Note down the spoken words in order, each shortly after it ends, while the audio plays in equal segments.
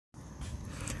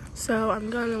So I'm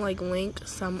gonna link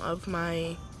some of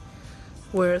my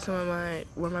where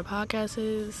my podcast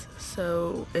is.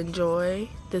 So enjoy.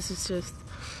 This is just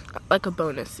like a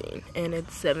bonus scene, and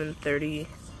it's 7:39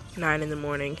 in the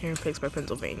morning here in Pittsburgh,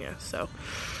 Pennsylvania. So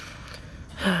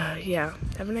yeah,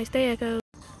 have a nice day, Echo.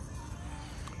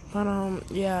 But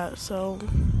yeah. So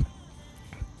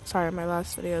sorry, my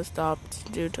last video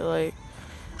stopped due to I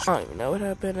don't even know what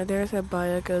happened. I think I said bye,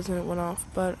 Echoes, and it went off,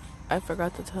 but I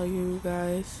forgot to tell you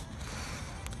guys.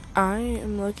 I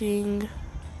am looking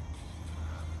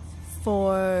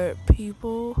for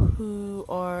people who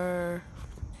are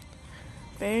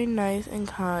very nice and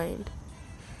kind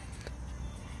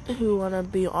who want to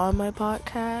be on my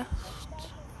podcast.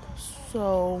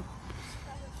 So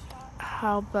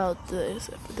how about this?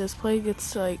 If this play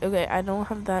gets okay, I don't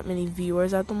have that many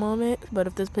viewers at the moment, but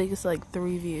if this play gets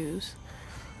 3 views,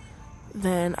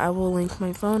 then I will link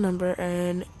my phone number,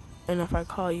 and if I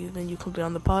call you, then you can be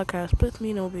on the podcast with me,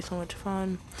 and it will be so much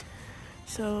fun.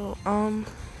 So I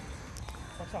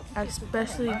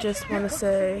especially just want to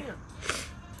say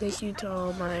thank you to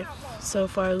all my so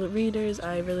far readers.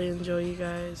 I really enjoy you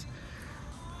guys.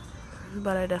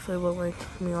 But I definitely will link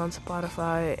me on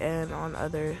Spotify and on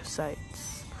other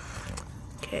sites.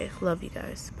 Okay, love you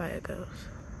guys. Bye, Echoes.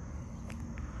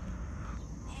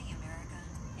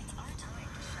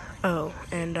 Oh,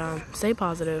 and stay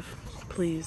positive, please.